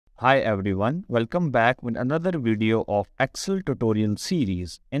Hi everyone, welcome back with another video of Excel tutorial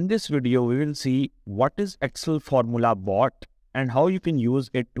series. In this video, we will see what is Excel Formula Bot and how you can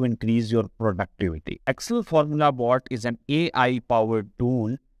use it to increase your productivity. Excel Formula Bot is an AI-powered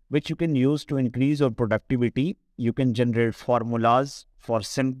tool which you can use to increase your productivity. You can generate formulas for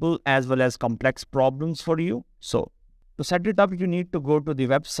simple as well as complex problems for you. So, to set it up, you need to go to the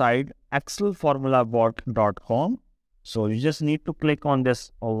website excelformulabot.com. So you just need to click on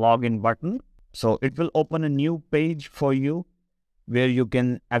this login button. So it will open a new page for you where you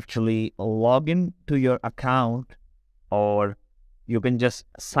can actually log in to your account, or you can just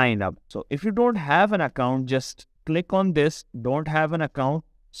sign up. So if you don't have an account, just click on this, don't have an account.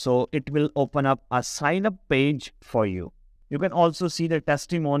 So it will open up a sign up page for you. You can also see the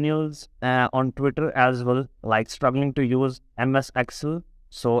testimonials on Twitter as well, like struggling to use MS Excel.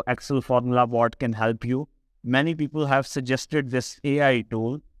 So Excel Formula Bot can help you. Many people have suggested this AI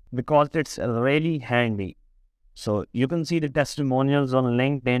tool because it's really handy. So you can see the testimonials on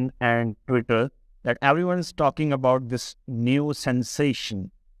LinkedIn and Twitter that everyone is talking about this new sensation.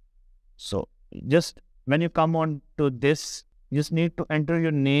 So just when you come on to this, you just need to enter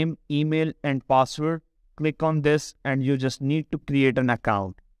your name, email, and password. Click on this and you just need to create an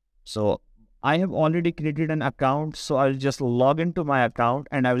account. So I have already created an account, so I'll just log into my account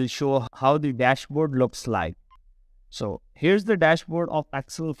and I will show how the dashboard looks like. So here's the dashboard of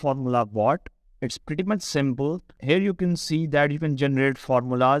Excel Formula Bot. It's pretty much simple. Here you can see that you can generate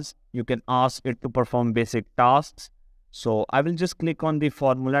formulas. You can ask it to perform basic tasks. So I will just click on the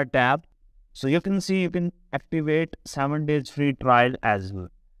formula tab. So you can see you can activate 7 days free trial as well.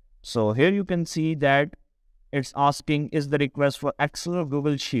 So here you can see that it's asking is the request for Excel or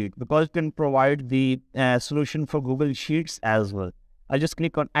Google Sheet, because it can provide the solution for Google Sheets as well. I'll just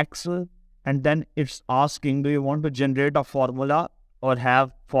click on Excel and then it's asking, do you want to generate a formula or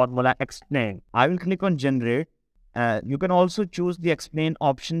have formula explained? I will click on generate. You can also choose the explain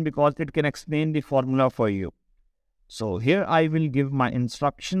option because it can explain the formula for you. So here I will give my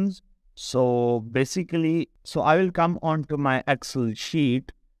instructions. So basically, I will come on to my Excel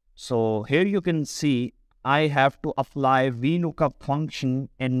sheet. So here you can see I have to apply VLOOKUP function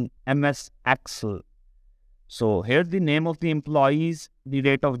in MS Excel. So here the name of the employees, the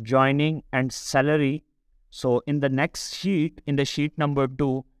date of joining, and salary. So in the next sheet, in the sheet number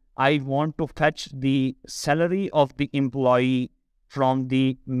 2, I want to fetch the salary of the employee from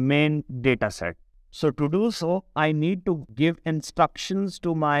the main data set. So to do so, I need to give instructions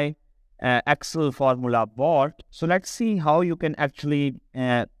to my Excel Formula Bot. So let's see how you can actually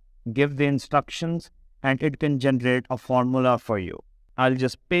give the instructions and it can generate a formula for you. I'll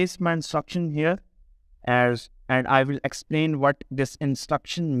just paste my instruction here and I will explain what this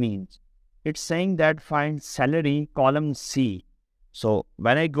instruction means. It's saying that find salary column C. So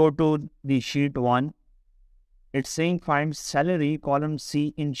when I go to the sheet 1, it's saying find salary column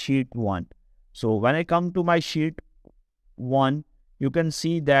C in sheet 1. So when I come to my sheet 1, you can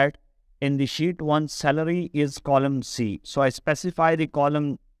see that in the sheet 1, salary is column C. So I specify the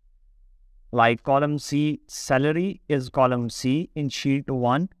column, like column C, salary is column C in sheet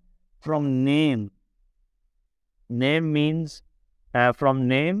 1. From name means from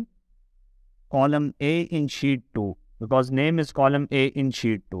name, column A in sheet 2, because name is column A in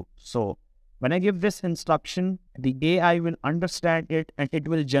sheet 2. So when I give this instruction, the AI will understand it and it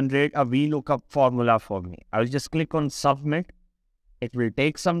will generate a VLOOKUP formula for me. I'll just click on submit. It will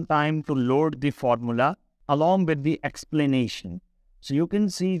take some time to load the formula along with the explanation. So you can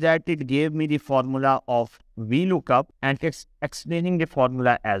see that it gave me the formula of VLOOKUP and it's explaining the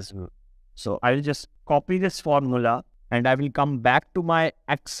formula as well. So I will just copy this formula and I will come back to my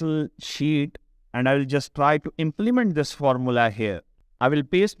Excel sheet and I will just try to implement this formula here. I will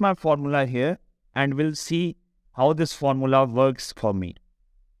paste my formula here and we'll see how this formula works for me.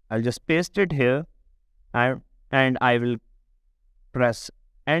 I'll just paste it here and I will press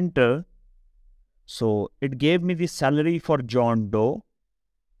enter. So it gave me the salary for John Doe.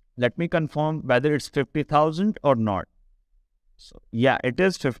 Let me confirm whether it's 50,000 or not. So yeah, it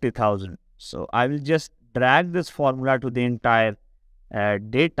is 50,000. So I will just drag this formula to the entire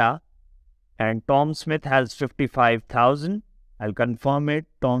data, and Tom Smith has 55,000. I'll confirm it.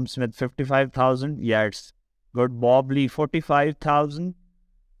 Tom Smith 55,000. Yeah, it's good. Bob Lee 45,000.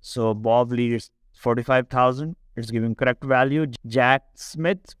 So Bob Lee is 45,000. It's giving correct value. Jack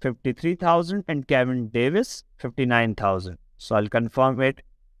Smith 53,000 and Kevin Davis 59,000. So I'll confirm it.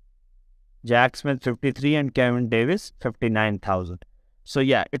 Jack Smith 53 and Kevin Davis 59,000. So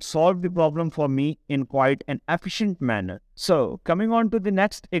yeah, it solved the problem for me in quite an efficient manner. So coming on to the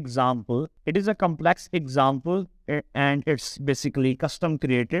next example, it is a complex example. and it's basically custom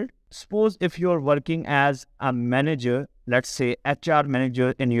created. Suppose if you're working as a manager, let's say HR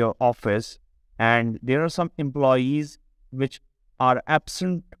manager in your office, and there are some employees which are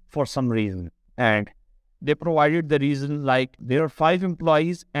absent for some reason, and they provided the reason, like there are 5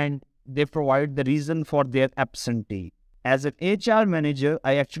 employees and they provide the reason for their absentee. As an HR manager,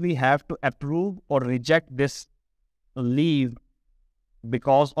 I actually have to approve or reject this leave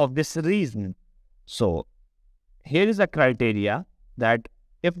because of this reason. So here is a criteria that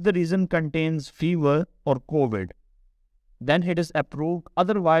if the reason contains fever or COVID, then it is approved,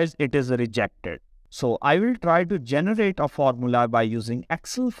 otherwise it is rejected. So I will try to generate a formula by using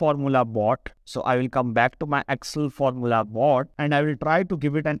Excel formula bot. So I will come back to my Excel formula bot and I will try to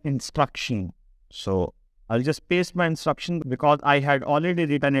give it an instruction. So I'll just paste my instruction because I had already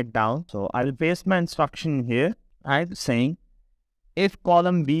written it down. So I will paste my instruction here. I'm saying if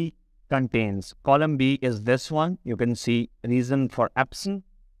column B contains, column B is this one, you can see reason for absent,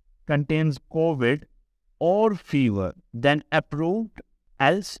 contains COVID or fever, then approved,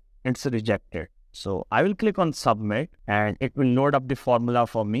 else it's rejected. So I will click on submit and it will load up the formula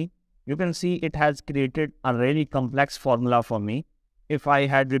for me. You can see it has created a really complex formula for me. If I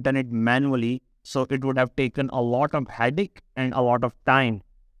had written it manually, so it would have taken a lot of headache and a lot of time.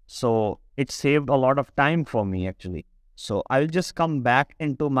 So it saved a lot of time for me actually. So I'll just come back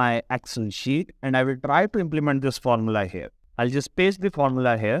into my Excel sheet and I will try to implement this formula here. I'll just paste the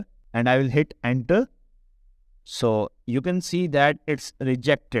formula here and I will hit enter. So you can see that it's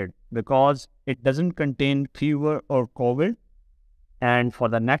rejected because it doesn't contain fever or COVID. And for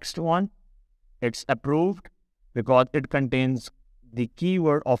the next one, it's approved because it contains the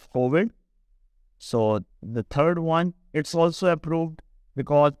keyword of COVID. So the third one, it's also approved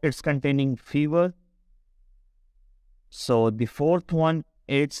because it's containing fever. So the fourth one,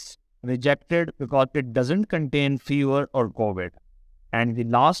 it's rejected because it doesn't contain fever or COVID. And the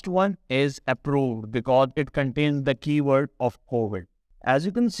last one is approved because it contains the keyword of COVID. As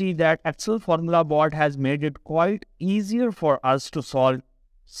you can see that Excel formula bot has made it quite easier for us to solve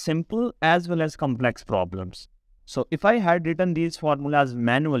simple as well as complex problems. So if I had written these formulas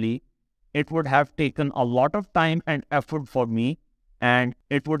manually, it would have taken a lot of time and effort for me, and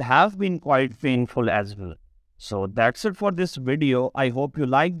it would have been quite painful as well. So that's it for this video. I hope you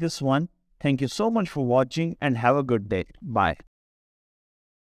like this one. Thank you so much for watching and have a good day. Bye.